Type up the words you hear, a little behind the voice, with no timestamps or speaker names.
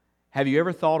have you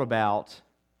ever thought about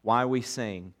why we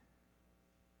sing?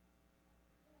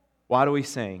 Why do we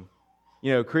sing?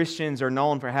 You know, Christians are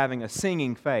known for having a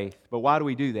singing faith, but why do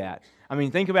we do that? I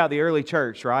mean, think about the early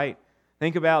church, right?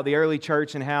 Think about the early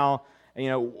church and how, you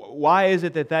know, why is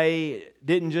it that they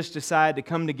didn't just decide to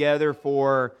come together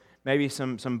for maybe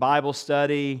some Bible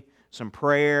study, some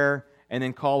prayer, and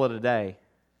then call it a day?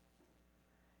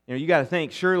 You know, you got to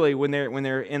think, surely when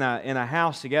they're in a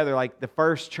house together, like the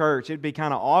first church, it'd be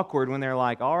kind of awkward when they're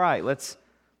like, all right, let's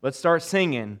start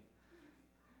singing.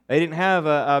 They didn't have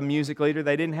a music leader.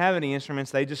 They didn't have any instruments.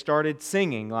 They just started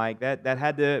singing. Like that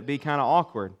had to be kind of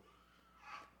awkward.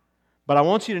 But I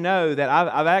want you to know that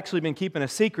I've actually been keeping a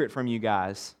secret from you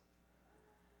guys.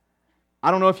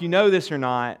 I don't know if you know this or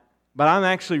not, but I'm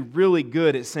actually really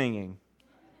good at singing.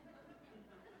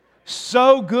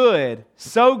 So good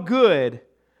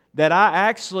that I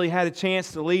actually had a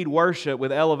chance to lead worship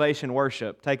with Elevation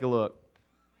Worship. Take a look.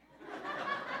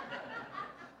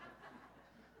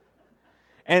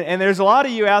 And there's a lot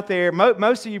of you out there,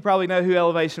 most of you probably know who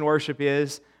Elevation Worship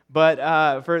is,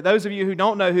 but for those of you who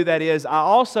don't know who that is, I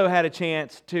also had a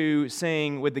chance to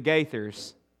sing with the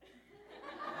Gaithers.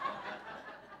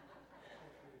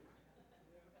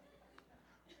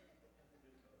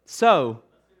 So,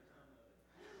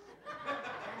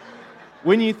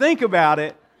 when you think about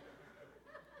it,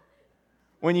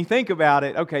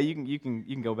 okay, you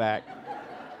can go back.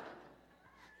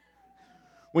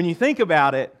 When you think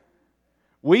about it,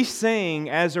 we sing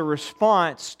as a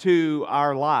response to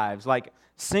our lives. Like,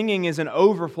 singing is an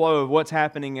overflow of what's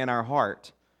happening in our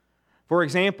heart. For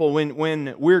example,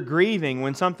 when we're grieving,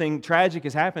 when something tragic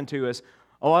has happened to us,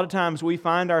 a lot of times we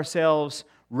find ourselves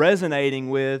resonating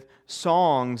with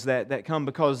songs that come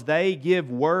because they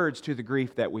give words to the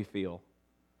grief that we feel.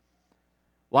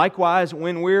 Likewise,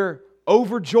 when we're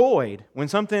overjoyed, when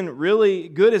something really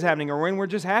good is happening, or when we're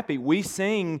just happy, we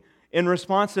sing in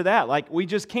response to that. Like, we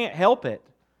just can't help it.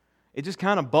 It just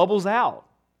kind of bubbles out.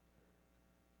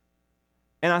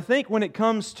 And I think when it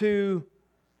comes to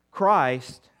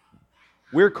Christ,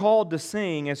 we're called to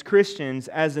sing as Christians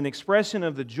as an expression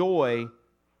of the joy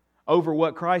over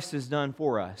what Christ has done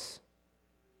for us.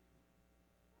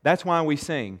 That's why we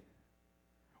sing.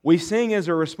 We sing as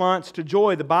a response to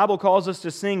joy. The Bible calls us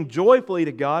to sing joyfully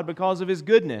to God because of His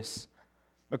goodness,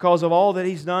 because of all that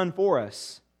He's done for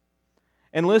us.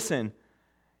 And listen,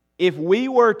 if we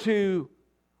were to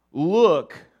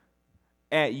look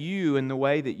at you in the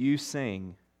way that you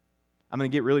sing, I'm going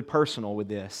to get really personal with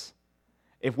this.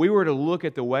 If we were to look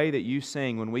at the way that you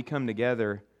sing when we come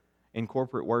together in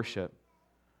corporate worship,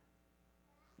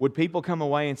 would people come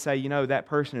away and say, you know, that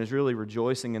person is really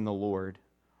rejoicing in the Lord?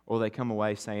 Or they come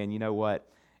away saying, you know what,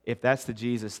 if that's the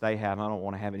Jesus they have, I don't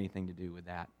want to have anything to do with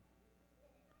that.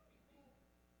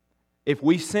 If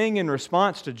we sing in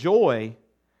response to joy,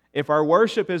 if our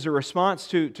worship is a response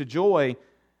to joy,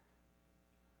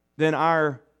 then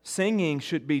our singing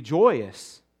should be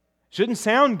joyous. Shouldn't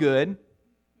sound good,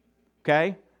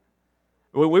 okay?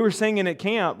 We were singing at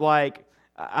camp, like,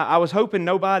 I was hoping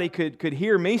nobody could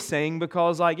hear me sing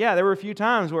because, like, yeah, there were a few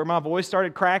times where my voice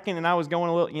started cracking and I was going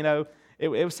a little, you know,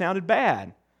 it sounded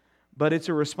bad. But it's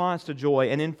a response to joy.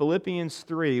 And in Philippians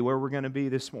 3, where we're going to be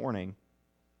this morning,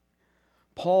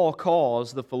 Paul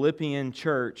calls the Philippian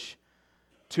church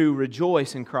to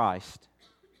rejoice in Christ,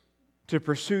 to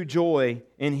pursue joy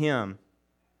in Him.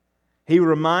 He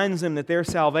reminds them that their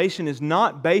salvation is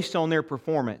not based on their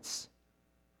performance.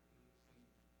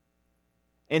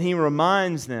 And he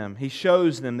reminds them, he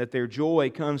shows them that their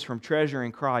joy comes from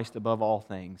treasuring Christ above all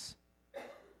things.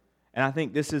 And I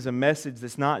think this is a message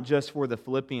that's not just for the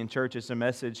Philippian church, it's a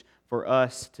message for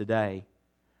us today.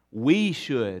 We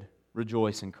should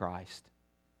rejoice in Christ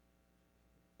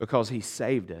because He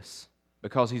saved us,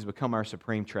 because He's become our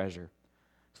supreme treasure.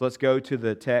 So let's go to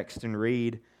the text and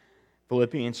read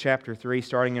Philippians chapter 3,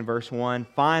 starting in verse 1.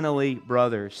 Finally,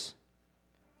 brothers,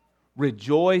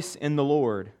 rejoice in the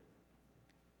Lord.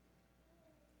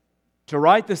 To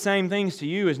write the same things to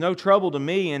you is no trouble to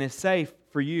me and is safe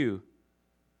for you.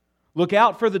 Look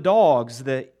out for the dogs,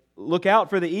 look out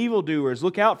for the evildoers,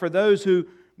 look out for those who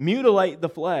mutilate the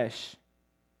flesh.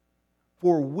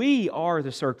 For we are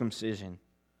the circumcision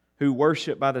who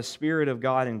worship by the Spirit of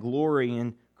God and glory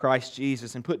in Christ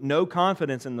Jesus and put no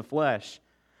confidence in the flesh,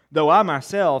 though I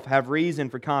myself have reason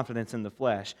for confidence in the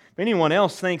flesh. If anyone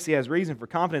else thinks he has reason for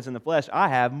confidence in the flesh, I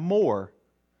have more.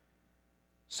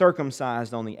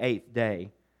 Circumcised on the 8th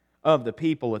day, of the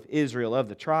people of Israel, of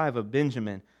the tribe of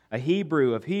Benjamin, a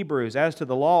Hebrew of Hebrews, as to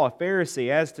the law, a Pharisee,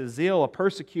 as to zeal, a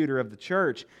persecutor of the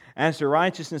church, as to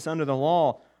righteousness under the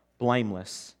law,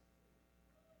 blameless.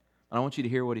 I want you to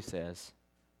hear what he says.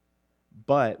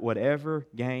 But whatever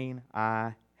gain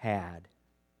I had,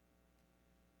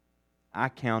 I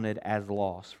counted as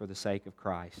loss for the sake of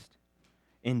Christ.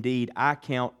 Indeed, I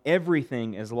count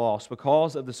everything as loss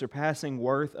because of the surpassing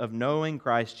worth of knowing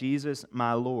Christ Jesus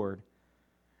my Lord.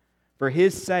 For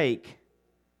His sake,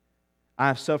 I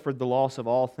have suffered the loss of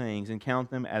all things and count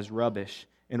them as rubbish,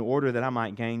 in order that I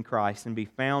might gain Christ and be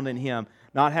found in Him,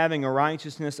 not having a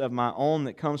righteousness of my own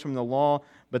that comes from the law,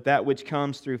 but that which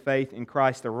comes through faith in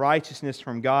Christ, the righteousness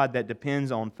from God that depends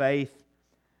on faith,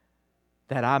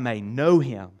 that I may know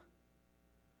Him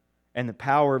and the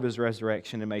power of His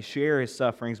resurrection, and may share His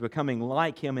sufferings, becoming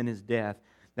like Him in His death,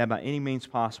 that by any means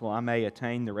possible I may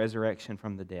attain the resurrection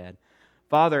from the dead.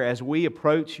 Father, as we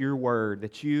approach Your Word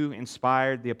that You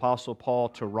inspired the Apostle Paul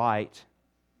to write,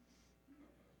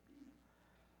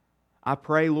 I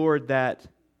pray, Lord, that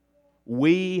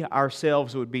we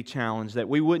ourselves would be challenged, that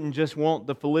we wouldn't just want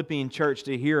the Philippian church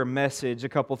to hear a message a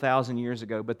couple thousand years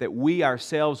ago, but that we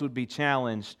ourselves would be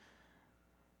challenged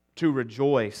to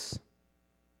rejoice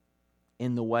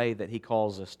in the way that He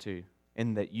calls us to,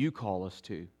 and that You call us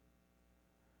to.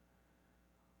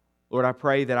 Lord, I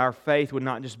pray that our faith would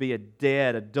not just be a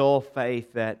dead, a dull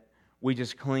faith that we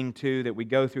just cling to, that we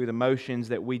go through the motions,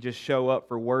 that we just show up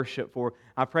for worship for.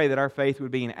 I pray that our faith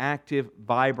would be an active,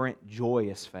 vibrant,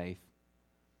 joyous faith.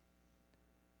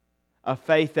 A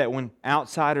faith that when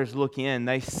outsiders look in,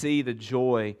 they see the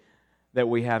joy that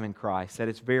we have in Christ, that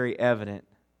it's very evident.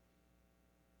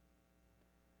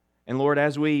 And Lord,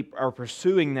 as we are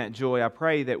pursuing that joy, I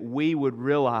pray that we would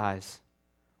realize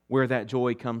where that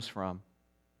joy comes from.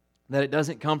 That it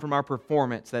doesn't come from our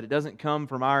performance, that it doesn't come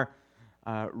from our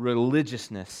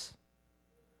religiousness,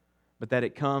 but that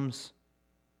it comes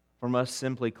from us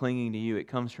simply clinging to You. It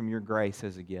comes from Your grace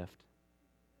as a gift.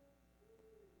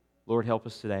 Lord, help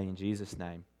us today in Jesus'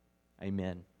 name.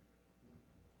 Amen.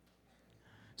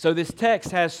 So this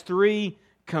text has 3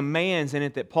 commands in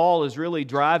it that Paul is really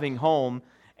driving home.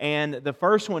 And the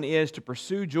first one is to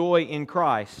pursue joy in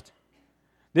Christ.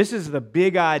 This is the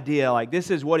big idea. Like, this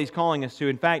is what he's calling us to.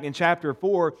 In fact, in chapter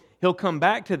 4, he'll come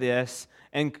back to this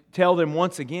and tell them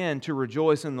once again to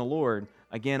rejoice in the Lord.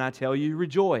 Again, I tell you,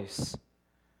 rejoice.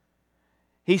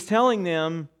 He's telling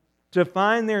them to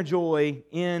find their joy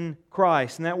in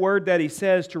Christ. And that word that he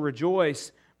says, to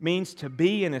rejoice, means to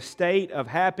be in a state of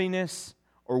happiness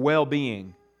or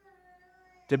well-being.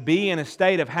 To be in a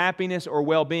state of happiness or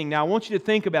well-being. Now, I want you to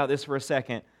think about this for a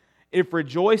second. If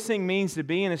rejoicing means to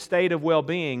be in a state of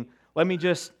well-being, let me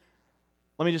just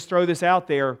throw this out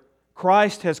there.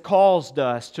 Christ has caused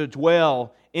us to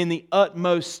dwell in the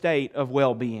utmost state of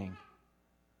well-being.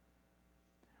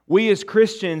 We as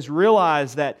Christians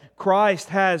realize that Christ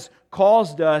has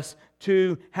caused us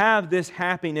to have this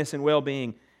happiness and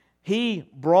well-being. He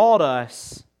brought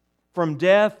us from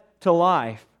death to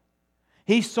life.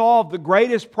 He solved the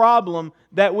greatest problem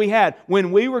that we had.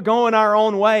 When we were going our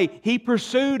own way, He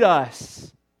pursued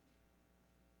us.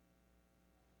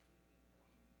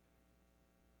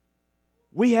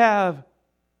 We have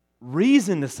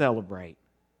reason to celebrate.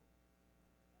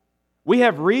 We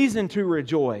have reason to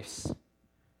rejoice.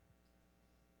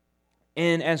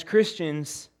 And as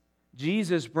Christians,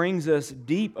 Jesus brings us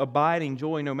deep, abiding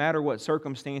joy no matter what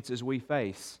circumstances we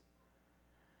face.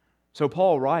 So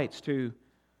Paul writes to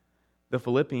the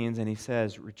Philippians and he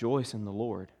says, rejoice in the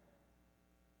Lord.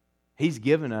 He's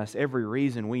given us every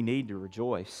reason we need to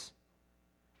rejoice.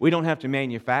 We don't have to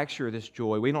manufacture this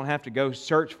joy. We don't have to go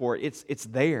search for it. It's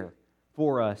there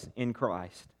for us in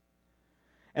Christ.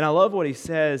 And I love what he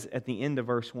says at the end of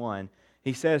verse 1.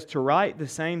 He says, to write the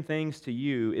same things to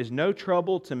you is no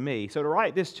trouble to me. So to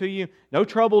write this to you, no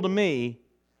trouble to me.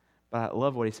 But I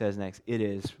love what he says next. It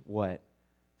is what?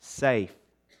 Safe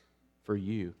for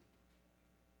you.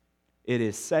 It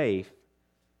is safe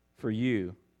for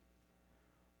you.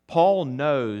 Paul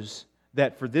knows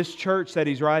that for this church that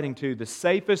he's writing to, the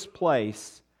safest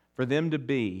place for them to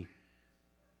be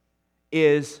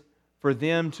is for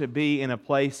them to be in a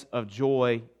place of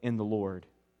joy in the Lord.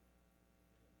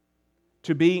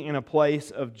 To be in a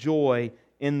place of joy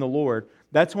in the Lord.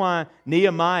 That's why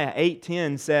Nehemiah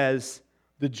 8:10 says,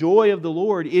 the joy of the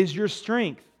Lord is your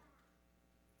strength.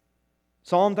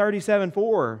 Psalm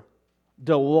 37:4,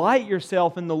 delight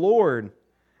yourself in the Lord,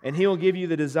 and He will give you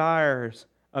the desires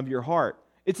of your heart.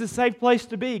 It's a safe place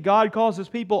to be. God calls His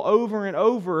people over and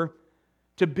over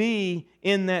to be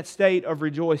in that state of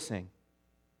rejoicing.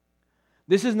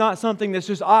 This is not something that's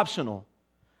just optional.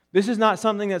 This is not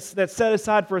something that's set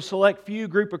aside for a select few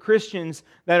group of Christians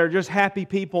that are just happy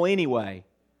people anyway.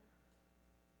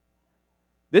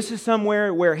 This is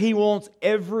somewhere where He wants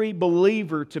every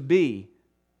believer to be.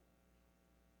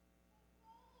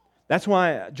 That's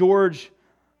why George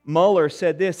Muller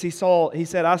said this. He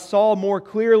said, I saw more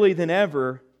clearly than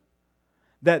ever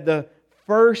that the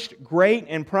first great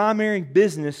and primary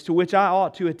business to which I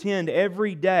ought to attend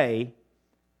every day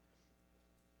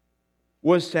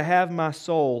was to have my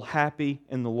soul happy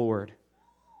in the Lord.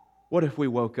 What if we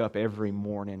woke up every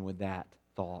morning with that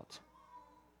thought?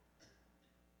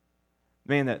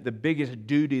 Man, the biggest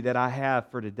duty that I have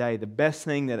for today, the best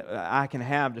thing that I can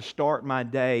have to start my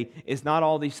day is not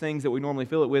all these things that we normally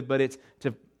fill it with, but it's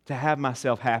to have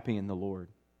myself happy in the Lord.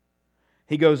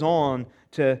 He goes on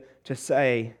to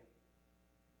say,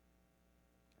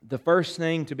 the first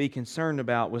thing to be concerned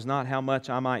about was not how much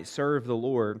I might serve the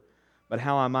Lord, but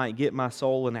how I might get my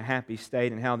soul in a happy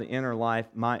state and how the inner life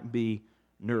might be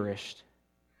nourished.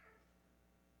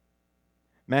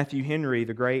 Matthew Henry,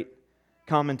 the great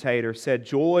commentator, said,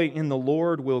 joy in the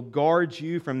Lord will guard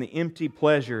you from the empty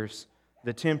pleasures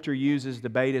the tempter uses to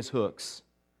bait his hooks.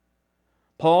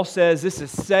 Paul says this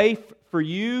is safe for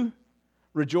you.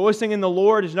 Rejoicing in the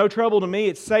Lord is no trouble to me.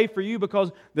 It's safe for you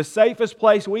because the safest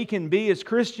place we can be as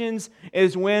Christians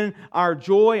is when our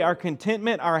joy, our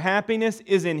contentment, our happiness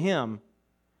is in Him.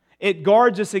 It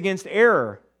guards us against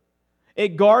error.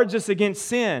 It guards us against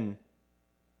sin.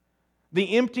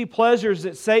 The empty pleasures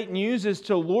that Satan uses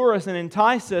to lure us and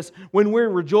entice us when we're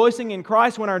rejoicing in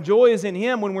Christ, when our joy is in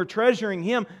Him, when we're treasuring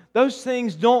Him, those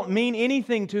things don't mean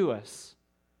anything to us.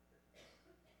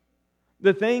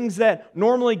 The things that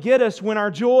normally get us when our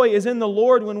joy is in the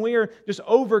Lord, when we are just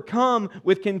overcome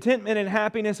with contentment and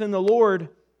happiness in the Lord,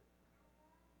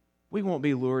 we won't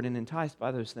be lured and enticed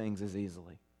by those things as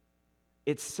easily.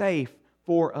 It's safe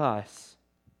for us.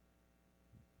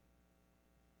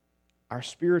 Our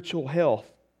spiritual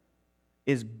health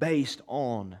is based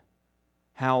on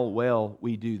how well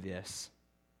we do this.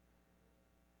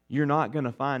 You're not going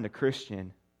to find a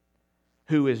Christian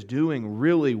who is doing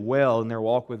really well in their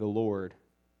walk with the Lord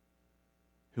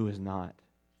who is not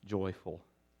joyful.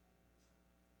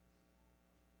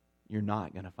 You're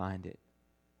not going to find it.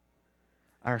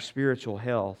 Our spiritual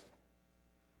health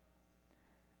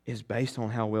is based on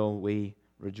how well we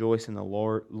rejoice in the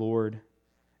Lord.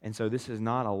 And so this is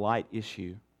not a light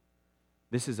issue.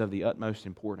 This is of the utmost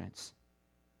importance.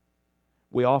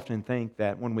 We often think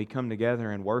that when we come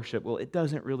together and worship, well, it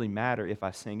doesn't really matter if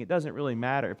I sing. It doesn't really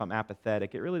matter if I'm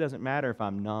apathetic. It really doesn't matter if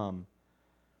I'm numb.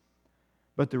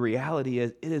 But the reality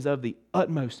is, it is of the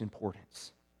utmost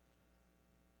importance.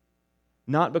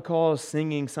 Not because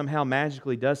singing somehow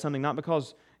magically does something, not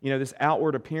because, this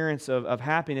outward appearance of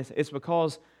happiness. It's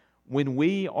because when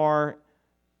we are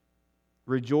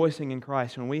rejoicing in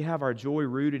Christ, when we have our joy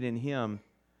rooted in Him,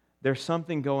 there's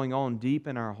something going on deep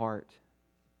in our heart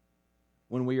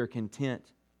when we are content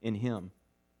in Him.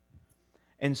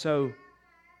 And so,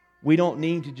 we don't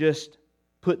need to just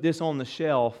put this on the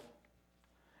shelf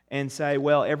and say,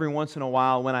 well, every once in a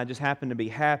while when I just happen to be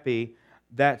happy,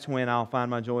 that's when I'll find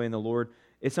my joy in the Lord.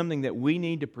 It's something that we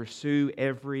need to pursue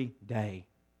every day.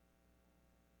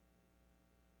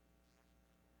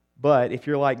 But if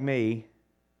you're like me,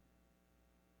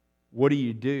 what do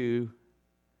you do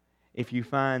if you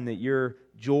find that your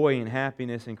joy and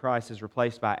happiness in Christ is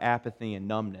replaced by apathy and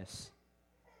numbness?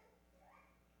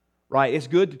 Right? It's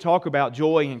good to talk about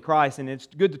joy in Christ, and it's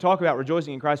good to talk about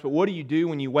rejoicing in Christ, but what do you do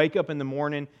when you wake up in the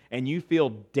morning and you feel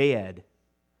dead?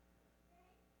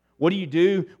 What do you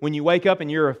do when you wake up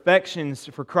and your affections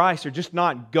for Christ are just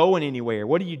not going anywhere?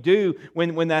 What do you do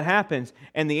when that happens?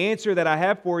 And the answer that I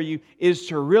have for you is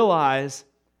to realize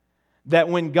that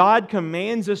when God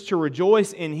commands us to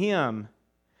rejoice in Him,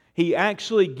 He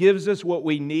actually gives us what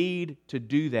we need to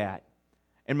do that.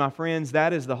 And my friends,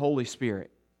 that is the Holy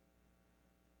Spirit.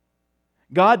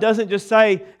 God doesn't just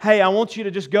say, hey, I want you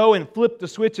to just go and flip the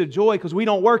switch of joy, because we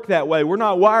don't work that way. We're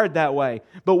not wired that way.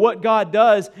 But what God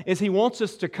does is He wants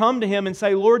us to come to Him and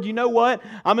say, Lord, you know what?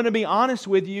 I'm going to be honest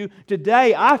with you.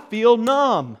 Today I feel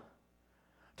numb.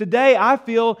 Today I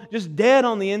feel just dead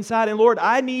on the inside. And Lord,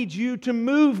 I need You to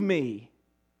move me.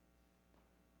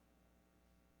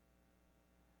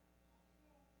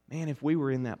 Man, if we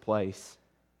were in that place,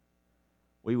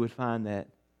 we would find that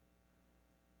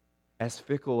as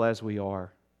fickle as we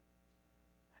are,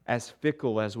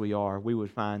 we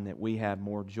would find that we have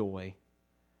more joy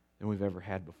than we've ever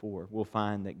had before. We'll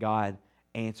find that God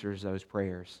answers those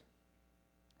prayers.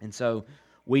 And so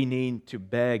we need to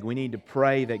beg, we need to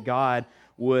pray that God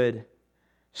would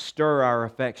stir our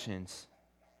affections,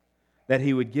 that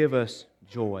He would give us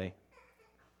joy.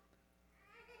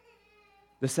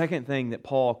 The second thing that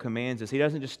Paul commands us, he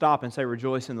doesn't just stop and say,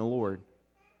 rejoice in the Lord.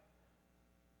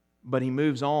 But he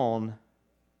moves on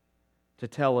to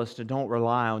tell us to don't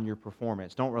rely on your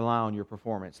performance. Don't rely on your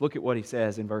performance. Look at what he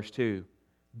says in verse 2.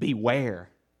 Beware.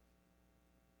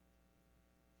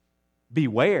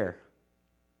 Beware.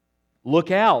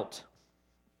 Look out.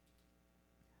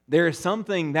 There is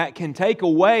something that can take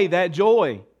away that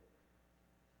joy.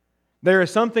 There is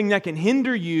something that can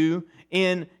hinder you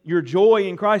in your joy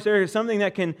in Christ. There is something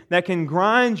that can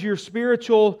grind your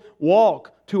spiritual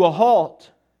walk to a halt.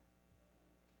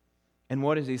 And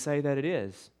what does he say that it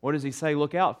is? What does he say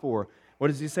look out for? What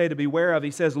does he say to beware of?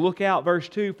 He says, look out, verse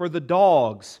 2, for the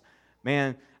dogs.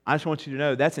 Man, I just want you to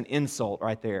know that's an insult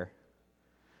right there.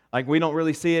 Like, we don't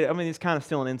really see it. I mean, it's kind of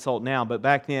still an insult now, but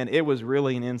back then it was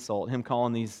really an insult, him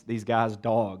calling these guys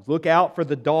dogs. Look out for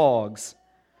the dogs.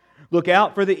 Look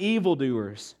out for the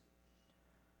evildoers.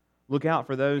 Look out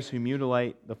for those who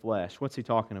mutilate the flesh. What's he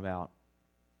talking about?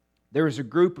 There was a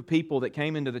group of people that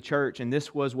came into the church, and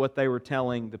this was what they were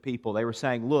telling the people. They were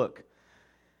saying, look,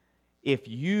 if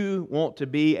you want to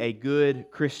be a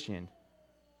good Christian,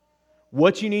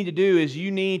 what you need to do is you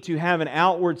need to have an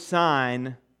outward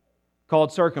sign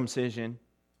called circumcision,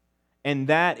 and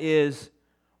that is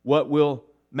what will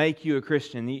make you a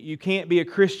Christian. You can't be a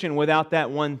Christian without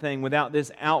that one thing, without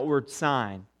this outward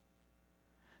sign.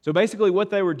 So basically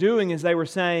what they were doing is they were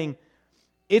saying,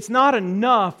 it's not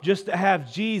enough just to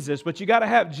have Jesus, but you got to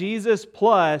have Jesus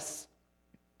plus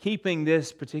keeping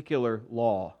this particular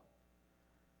law.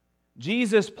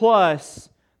 Jesus plus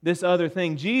this other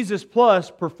thing. Jesus plus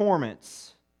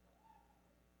performance.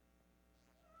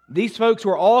 These folks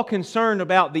were all concerned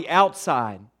about the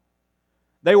outside.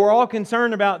 They were all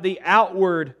concerned about the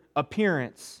outward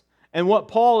appearance. And what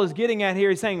Paul is getting at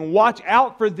here is saying, watch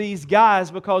out for these guys,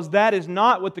 because that is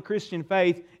not what the Christian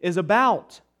faith is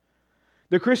about.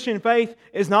 The Christian faith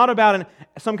is not about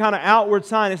some kind of outward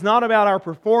sign. It's not about our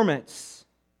performance.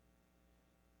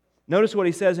 Notice what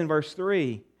he says in verse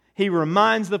 3. He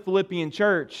reminds the Philippian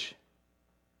church.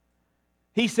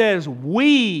 He says,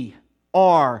 we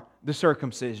are the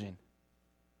circumcision.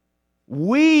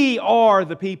 We are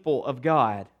the people of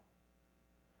God.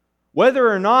 Whether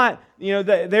or not,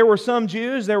 there were some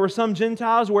Jews, there were some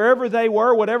Gentiles, wherever they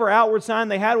were, whatever outward sign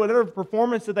they had, whatever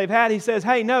performance that they've had, he says,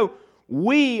 hey, no,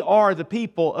 we are the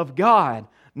people of God,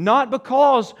 not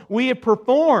because we have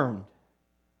performed.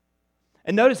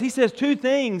 And notice he says two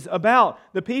things about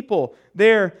the people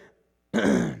there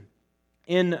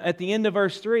at the end of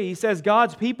verse 3. He says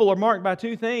God's people are marked by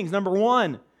two things. Number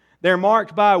one, they're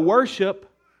marked by worship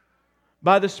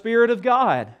by the Spirit of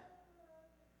God.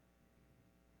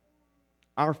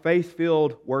 Our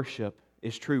faith-filled worship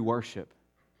is true worship.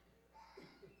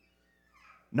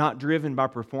 Not driven by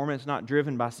performance, not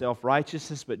driven by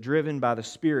self-righteousness, but driven by the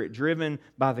Spirit, driven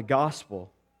by the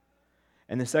gospel.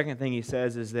 And the second thing he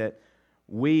says is that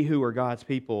we who are God's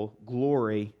people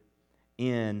glory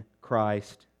in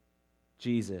Christ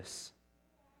Jesus.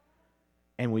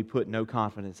 And we put no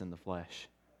confidence in the flesh.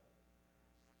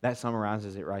 That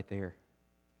summarizes it right there.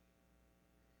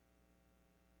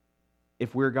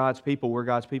 If we're God's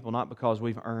people not because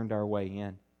we've earned our way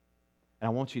in. And I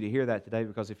want you to hear that today,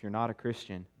 because if you're not a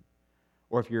Christian,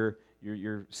 or if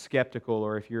you're skeptical,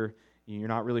 or if you're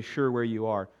not really sure where you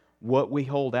are, what we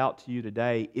hold out to you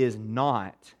today is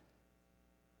not,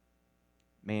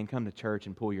 man, come to church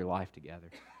and pull your life together.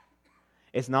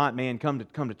 It's not, man, come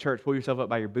to church, pull yourself up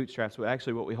by your bootstraps. But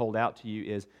actually what we hold out to you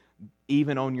is,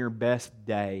 even on your best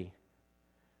day,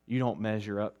 you don't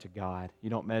measure up to God. You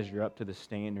don't measure up to the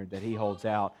standard that He holds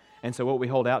out. And so what we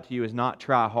hold out to you is not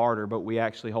try harder, but we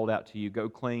actually hold out to you, go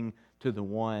cling to the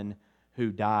one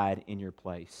who died in your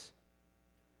place.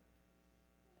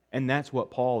 And that's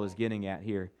what Paul is getting at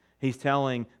here. He's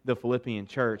telling the Philippian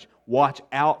church, watch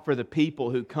out for the people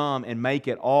who come and make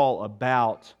it all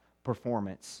about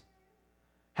performance.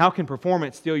 How can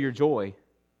performance steal your joy?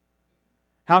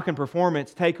 How can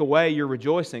performance take away your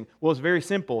rejoicing? Well, it's very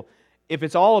simple. If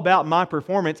it's all about my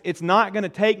performance, it's not going to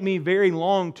take me very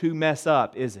long to mess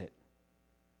up, is it?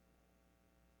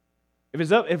 If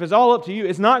it's all up to you,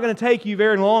 it's not going to take you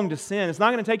very long to sin. It's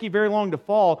not going to take you very long to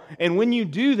fall. And when you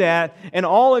do that, and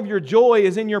all of your joy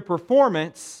is in your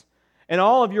performance, and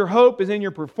all of your hope is in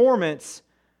your performance,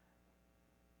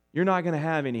 you're not going to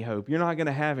have any hope. You're not going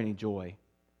to have any joy.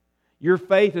 Your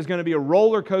faith is going to be a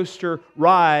roller coaster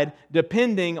ride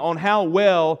depending on how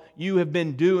well you have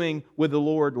been doing with the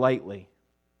Lord lately.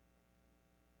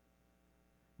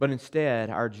 But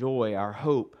instead, our joy, our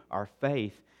hope, our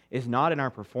faith is not in our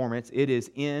performance. It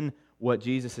is in what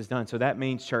Jesus has done. So that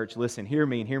means, church, listen, hear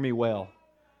me and hear me well.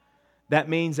 That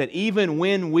means that even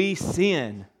when we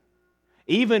sin,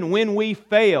 even when we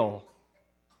fail,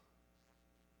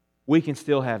 we can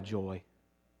still have joy.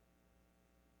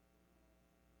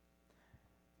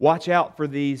 Watch out for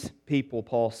these people,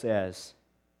 Paul says.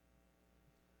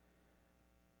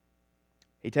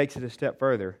 He takes it a step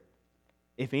further.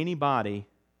 If anybody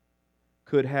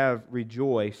could have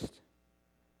rejoiced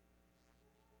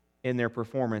in their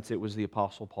performance, it was the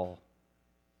Apostle Paul.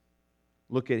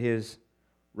 Look at his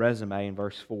resume in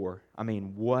verse 4. I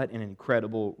mean, what an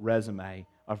incredible resume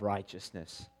of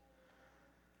righteousness.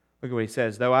 Look at what he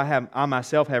says. Though I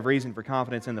myself have reason for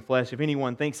confidence in the flesh, if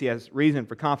anyone thinks he has reason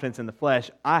for confidence in the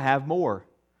flesh, I have more.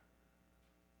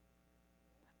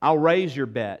 I'll raise your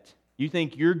bet. You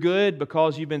think you're good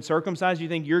because you've been circumcised? You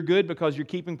think you're good because you're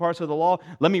keeping parts of the law?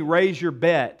 Let me raise your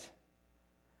bet.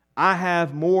 I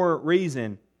have more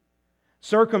reason.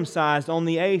 Circumcised on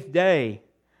the 8th day,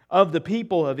 of the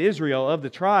people of Israel, of the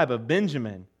tribe of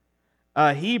Benjamin,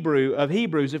 a Hebrew of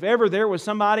Hebrews. If ever there was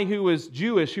somebody who was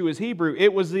Jewish, who was Hebrew,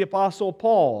 it was the Apostle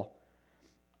Paul.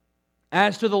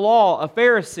 As to the law, a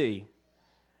Pharisee.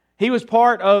 He was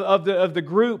part of the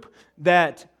group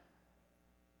that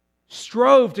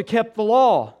strove to keep the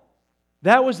law.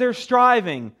 That was their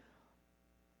striving.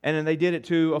 And then they did it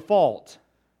to a fault.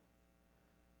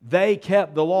 They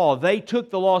kept the law. They took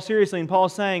the law seriously. And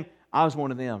Paul's saying, I was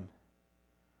one of them.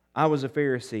 I was a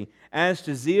Pharisee. As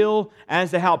to zeal,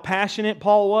 as to how passionate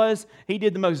Paul was, he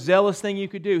did the most zealous thing you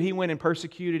could do. He went and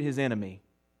persecuted his enemy.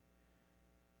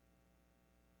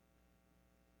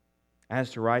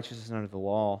 As to righteousness under the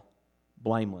law,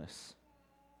 blameless.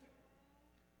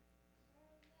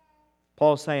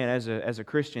 Paul's saying as a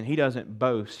Christian, he doesn't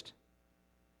boast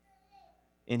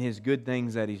in his good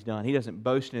things that he's done. He doesn't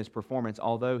boast in his performance,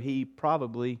 although he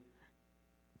probably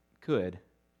could.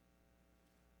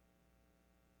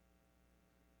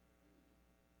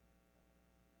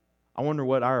 I wonder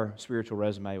what our spiritual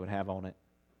resume would have on it.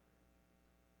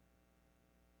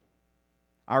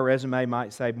 Our resume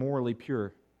might say morally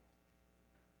pure.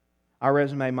 Our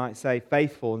resume might say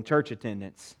faithful in church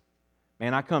attendance.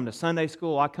 Man, I come to Sunday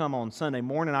school, I come on Sunday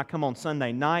morning, I come on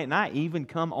Sunday night, and I even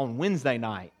come on Wednesday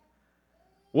night.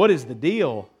 What is the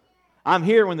deal? I'm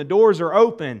here when the doors are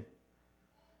open.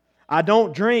 I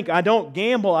don't drink, I don't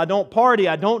gamble, I don't party,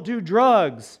 I don't do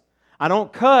drugs. I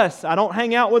don't cuss. I don't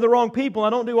hang out with the wrong people.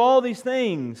 I don't do all these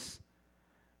things.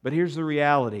 But here's the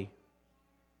reality.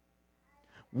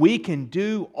 We can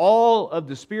do all of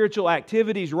the spiritual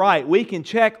activities right. We can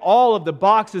check all of the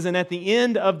boxes, and at the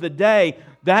end of the day,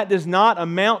 that does not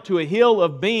amount to a hill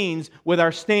of beans with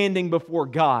our standing before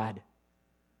God.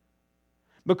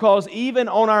 Because even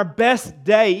on our best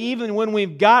day, even when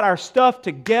we've got our stuff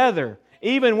together,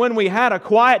 even when we had a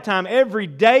quiet time every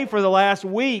day for the last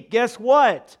week, guess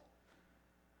what?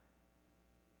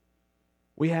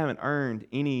 We haven't earned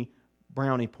any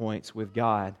brownie points with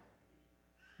God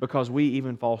because we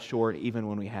even fall short even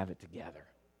when we have it together.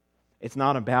 It's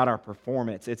not about our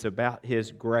performance. It's about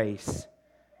His grace.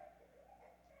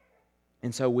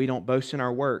 And so we don't boast in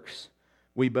our works.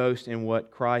 We boast in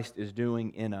what Christ is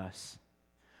doing in us.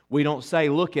 We don't say,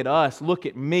 look at us, look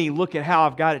at me, look at how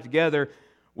I've got it together.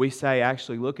 We say,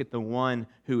 actually, look at the one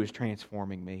who is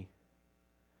transforming me.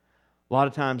 A lot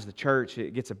of times the church,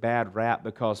 it gets a bad rap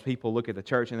because people look at the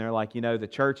church and they're like, the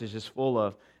church is just full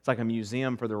of, it's like a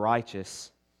museum for the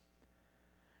righteous.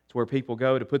 It's where people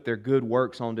go to put their good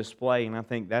works on display, and I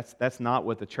think that's not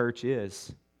what the church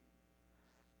is.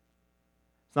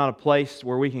 It's not a place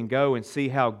where we can go and see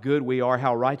how good we are,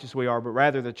 how righteous we are, but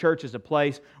rather the church is a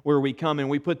place where we come and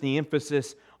we put the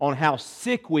emphasis on how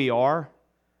sick we are,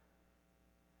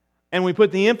 and we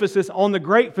put the emphasis on the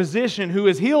great physician who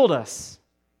has healed us.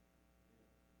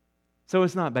 So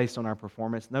it's not based on our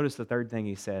performance. Notice the third thing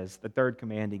he says, the third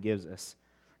command he gives us.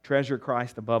 Treasure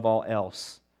Christ above all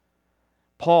else.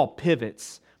 Paul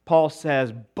pivots. Paul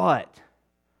says, but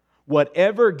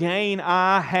whatever gain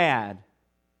I had,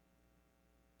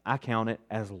 I count it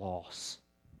as loss.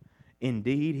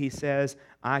 Indeed, he says,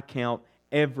 I count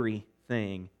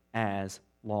everything as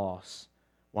loss.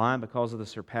 Why? Because of the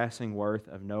surpassing worth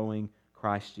of knowing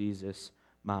Christ Jesus,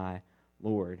 my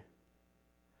Lord.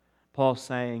 Paul's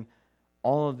saying,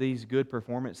 all of these good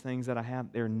performance things that I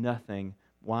have, they're nothing.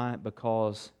 Why?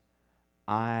 Because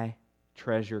I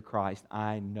treasure Christ.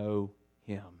 I know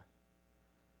Him.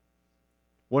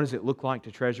 What does it look like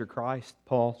to treasure Christ?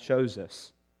 Paul shows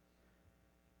us.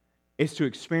 It's to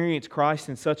experience Christ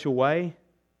in such a way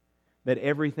that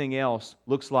everything else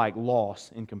looks like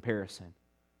loss in comparison.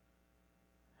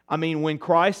 I mean, when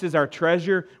Christ is our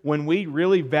treasure, when we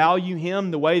really value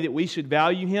Him the way that we should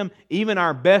value Him, even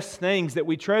our best things that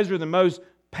we treasure the most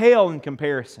pale in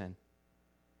comparison.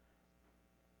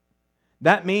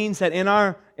 That means that in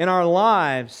our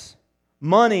lives,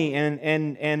 money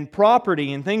and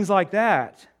property and things like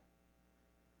that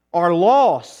are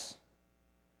loss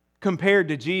compared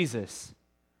to Jesus.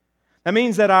 That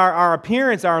means that our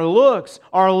appearance, our looks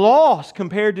are lost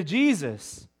compared to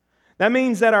Jesus. That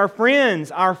means that our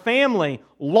friends, our family,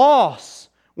 lost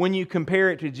when you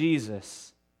compare it to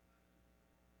Jesus.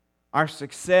 Our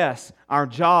success, our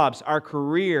jobs, our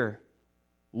career,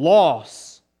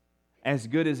 loss. As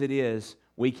good as it is,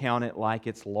 we count it like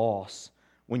it's loss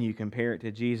when you compare it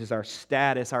to Jesus. Our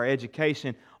status, our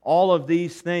education, all of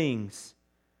these things,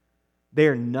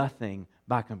 they're nothing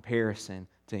by comparison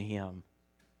to Him.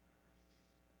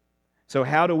 So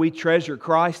how do we treasure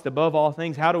Christ above all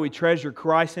things? How do we treasure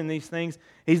Christ in these things?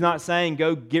 He's not saying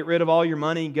go get rid of all your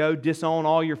money, go disown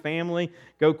all your family,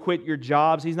 go quit your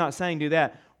jobs. He's not saying do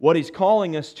that. What He's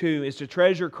calling us to is to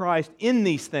treasure Christ in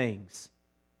these things.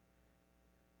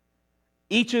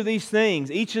 Each of these things,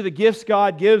 each of the gifts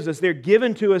God gives us, they're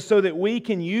given to us so that we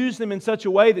can use them in such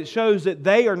a way that shows that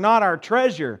they are not our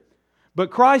treasure, but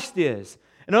Christ is.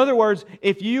 In other words,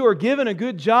 if you are given a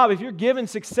good job, if you're given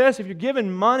success, if you're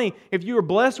given money, if you are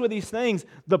blessed with these things,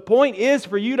 the point is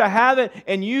for you to have it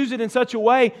and use it in such a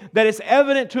way that it's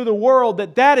evident to the world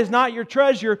that that is not your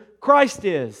treasure, Christ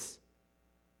is.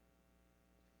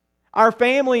 Our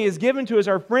family is given to us,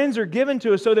 our friends are given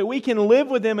to us so that we can live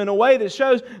with them in a way that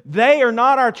shows they are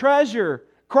not our treasure,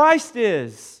 Christ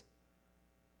is.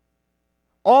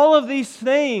 All of these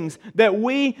things that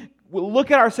we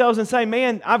look at ourselves and say,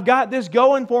 man, I've got this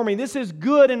going for me. This is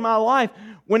good in my life.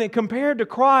 When it compared to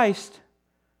Christ,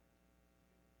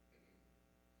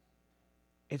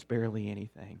 it's barely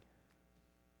anything.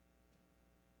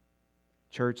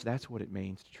 Church, that's what it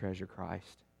means to treasure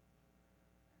Christ.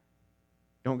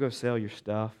 Don't go sell your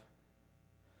stuff.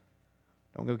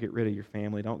 Don't go get rid of your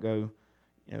family. Don't go,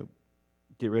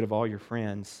 get rid of all your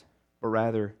friends. But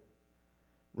rather,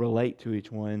 relate to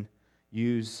each one.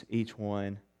 Use each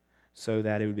one so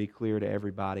that it would be clear to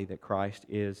everybody that Christ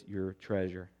is your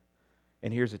treasure.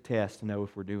 And here's a test to know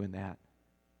if we're doing that.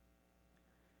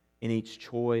 In each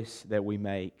choice that we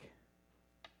make,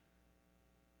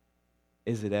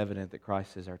 is it evident that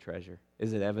Christ is our treasure?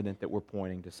 Is it evident that we're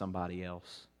pointing to somebody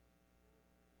else?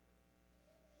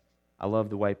 I love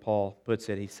the way Paul puts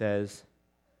it. He says,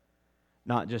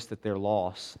 not just that they're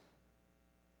lost.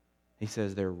 He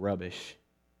says they're rubbish.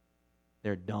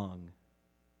 They're dung.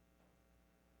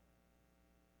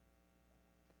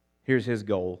 Here's his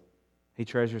goal. He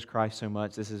treasures Christ so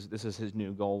much. This is his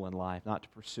new goal in life. Not to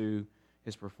pursue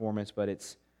his performance, but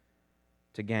it's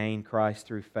to gain Christ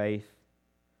through faith.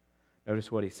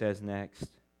 Notice what he says next.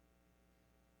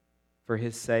 For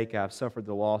His sake I have suffered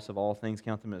the loss of all things,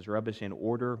 count them as rubbish, in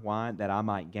order, why? That I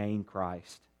might gain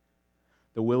Christ.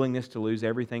 The willingness to lose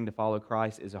everything to follow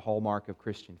Christ is a hallmark of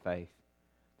Christian faith.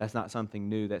 That's not something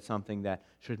new. That's something that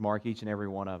should mark each and every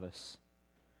one of us.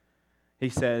 He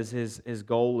says his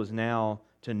goal is now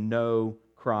to know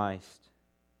Christ.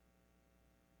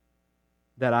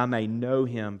 That I may know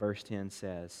Him, verse 10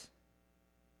 says.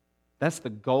 That's the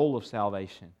goal of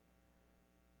salvation.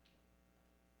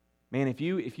 Man, if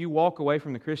you walk away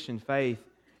from the Christian faith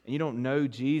and you don't know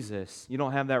Jesus, you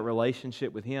don't have that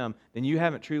relationship with Him, then you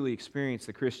haven't truly experienced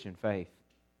the Christian faith.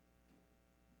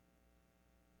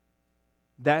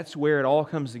 That's where it all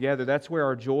comes together. That's where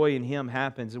our joy in Him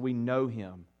happens, and we know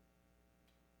Him.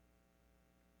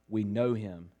 We know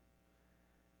Him.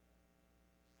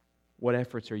 What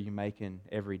efforts are you making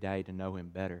every day to know Him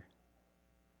better?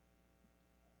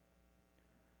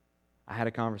 I had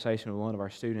a conversation with one of our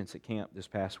students at camp this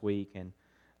past week, and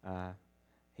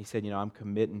he said, I'm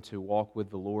committing to walk with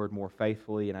the Lord more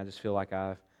faithfully, and I just feel like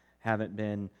I haven't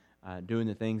been doing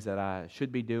the things that I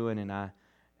should be doing, and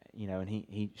and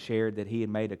he shared that he had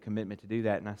made a commitment to do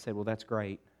that, and I said, well, that's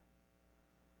great.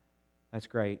 That's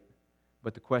great.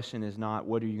 But the question is not,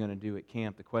 what are you going to do at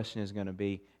camp? The question is going to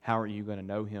be, how are you going to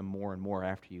know Him more and more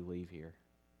after you leave here?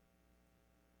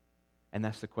 And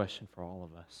that's the question for all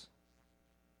of us.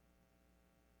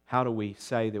 How do we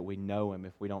say that we know Him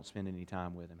if we don't spend any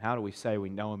time with Him? How do we say we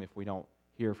know Him if we don't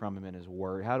hear from Him in His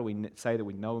Word? How do we say that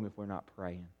we know Him if we're not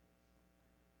praying?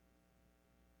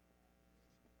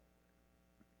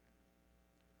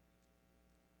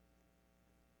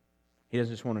 He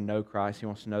doesn't just want to know Christ. He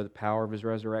wants to know the power of His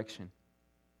resurrection.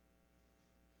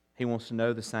 He wants to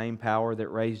know the same power that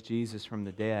raised Jesus from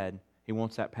the dead. He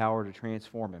wants that power to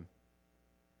transform him.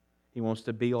 He wants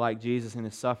to be like Jesus in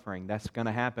His suffering. That's going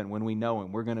to happen when we know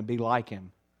Him. We're going to be like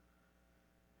Him.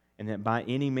 And that by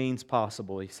any means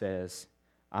possible, He says,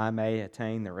 I may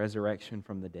attain the resurrection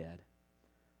from the dead.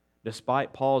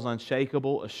 Despite Paul's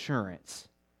unshakable assurance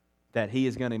that he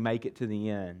is going to make it to the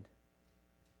end,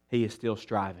 he is still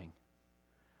striving.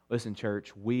 Listen,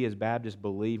 church, we as Baptists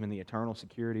believe in the eternal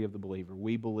security of the believer.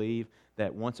 We believe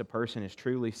that once a person is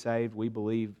truly saved, we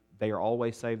believe they are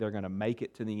always saved. They're going to make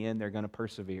it to the end. They're going to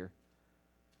persevere.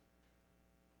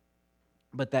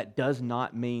 But that does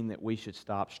not mean that we should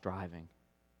stop striving.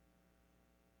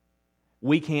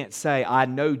 We can't say, I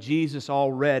know Jesus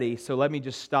already, so let me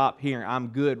just stop here. I'm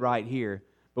good right here.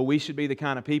 But we should be the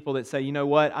kind of people that say, you know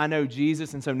what? I know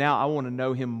Jesus, and so now I want to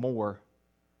know Him more.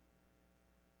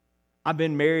 I've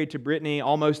been married to Brittany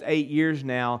almost 8 years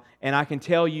now, and I can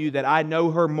tell you that I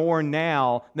know her more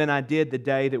now than I did the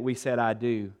day that we said I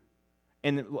do.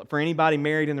 And for anybody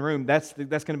married in the room, that's going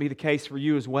to be the case for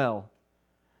you as well.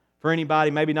 For anybody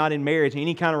maybe not in marriage,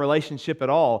 any kind of relationship at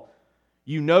all,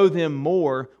 you know them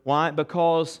more. Why?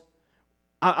 Because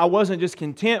I wasn't just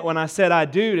content when I said I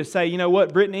do to say, you know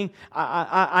what, Brittany,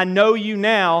 I know you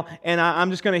now, and I'm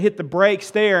just going to hit the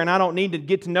brakes there, and I don't need to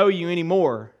get to know you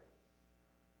anymore.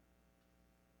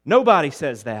 Nobody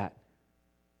says that.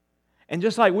 And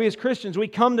just like we as Christians, we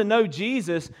come to know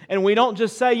Jesus, and we don't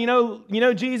just say, you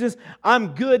know, Jesus,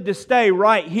 I'm good to stay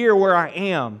right here where I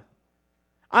am.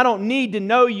 I don't need to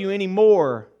know you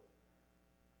anymore.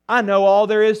 I know all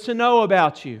there is to know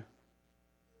about you.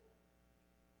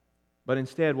 But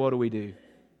instead, what do?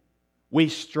 We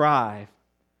strive.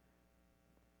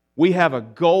 We have a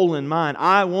goal in mind.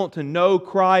 I want to know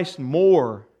Christ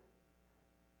more.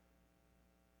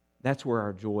 That's where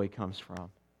our joy comes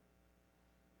from.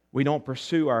 We don't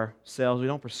pursue ourselves. We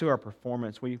don't pursue our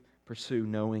performance. We pursue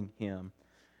knowing Him.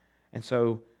 And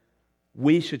so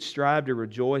we should strive to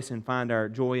rejoice and find our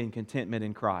joy and contentment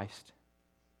in Christ.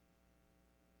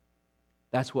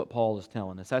 That's what Paul is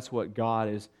telling us. That's what God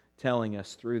is telling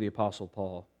us through the Apostle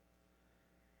Paul.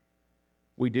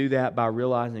 We do that by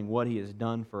realizing what He has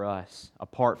done for us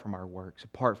apart from our works,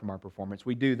 apart from our performance.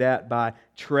 We do that by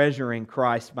treasuring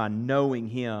Christ, by knowing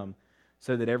Him,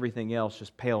 so that everything else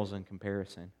just pales in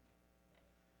comparison.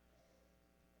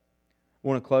 I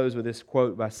want to close with this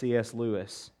quote by C.S.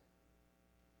 Lewis.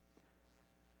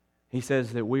 He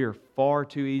says that we are far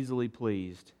too easily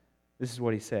pleased. This is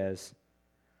what he says.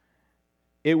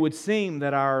 It would seem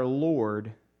that our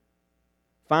Lord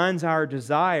finds our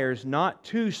desires not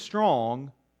too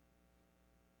strong,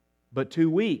 but too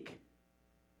weak.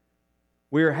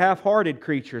 We are half-hearted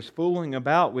creatures fooling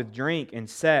about with drink and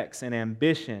sex and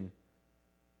ambition,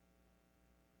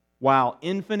 while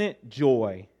infinite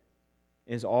joy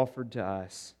is offered to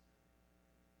us.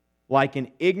 Like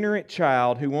an ignorant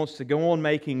child who wants to go on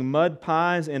making mud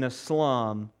pies in a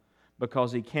slum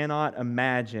because he cannot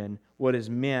imagine what is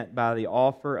meant by the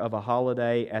offer of a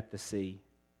holiday at the sea.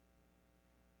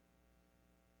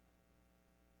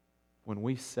 When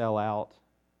we sell out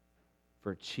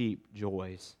for cheap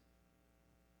joys,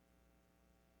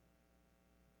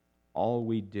 all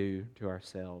we do to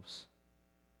ourselves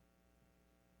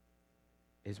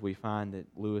is we find that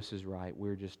Lewis is right.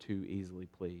 We're just too easily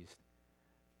pleased.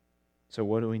 So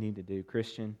what do we need to do?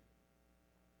 Christian,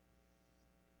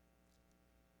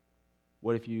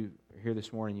 what if you are here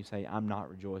this morning and you say, I'm not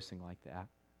rejoicing like that,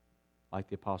 like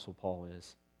the Apostle Paul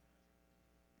is?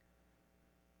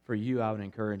 For you, I would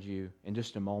encourage you, in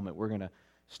just a moment, we're going to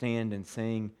stand and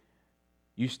sing.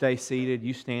 You stay seated,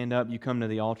 you stand up, you come to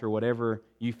the altar, whatever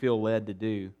you feel led to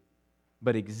do.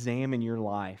 But examine your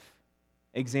life.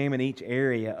 Examine each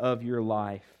area of your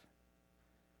life.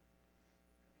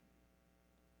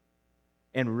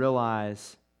 And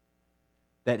realize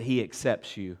that He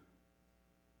accepts you,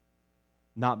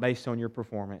 not based on your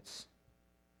performance.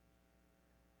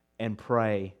 And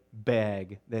pray,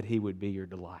 beg that He would be your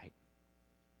delight.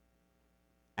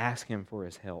 Ask Him for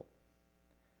His help.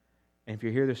 And if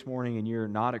you're here this morning and you're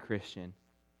not a Christian,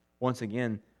 once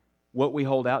again, what we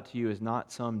hold out to you is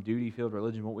not some duty-filled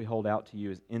religion. What we hold out to you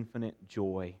is infinite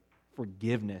joy,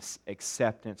 forgiveness,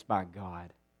 acceptance by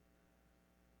God.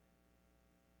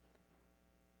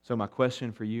 So my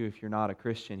question for you, if you're not a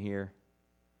Christian here,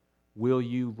 will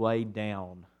you lay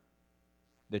down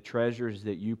the treasures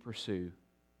that you pursue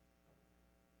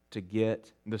to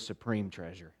get the supreme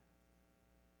treasure?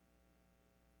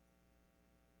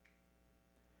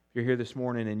 If you're here this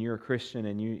morning and you're a Christian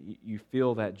and you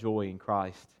feel that joy in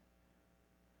Christ,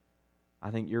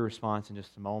 I think your response in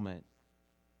just a moment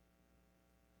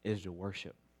is to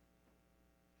worship.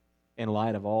 In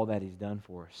light of all that He's done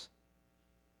for us,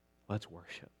 let's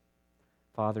worship.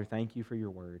 Father, thank You for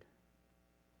Your word.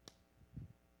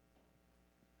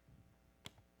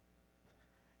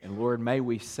 And Lord, may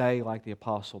we say like the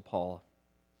Apostle Paul,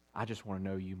 I just want to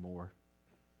know You more.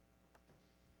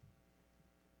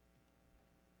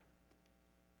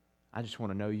 I just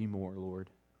want to know You more, Lord.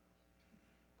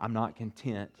 I'm not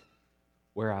content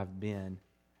where I've been,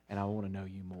 and I want to know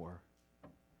you more.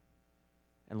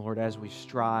 And Lord, as we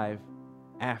strive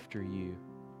after you,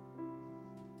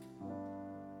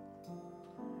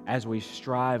 as we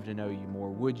strive to know you more,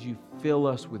 would you fill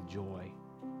us with joy?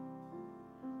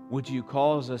 Would you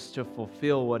cause us to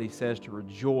fulfill what he says, to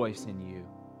rejoice in you?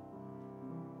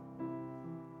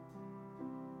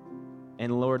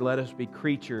 And Lord, let us be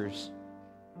creatures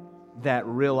that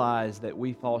realize that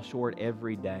we fall short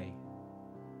every day.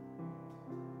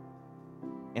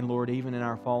 And Lord, even in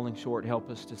our falling short, help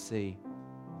us to see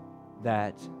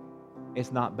that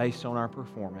it's not based on our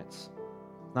performance.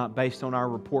 It's not based on our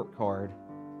report card,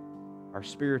 our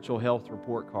spiritual health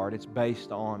report card. It's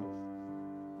based on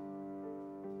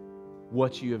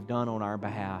what you have done on our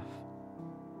behalf,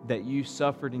 that you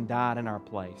suffered and died in our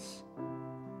place,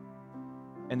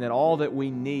 and that all that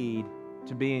we need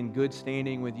to be in good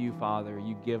standing with you, Father,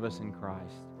 you give us in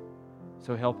Christ.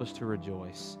 So help us to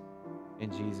rejoice.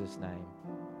 In Jesus' name.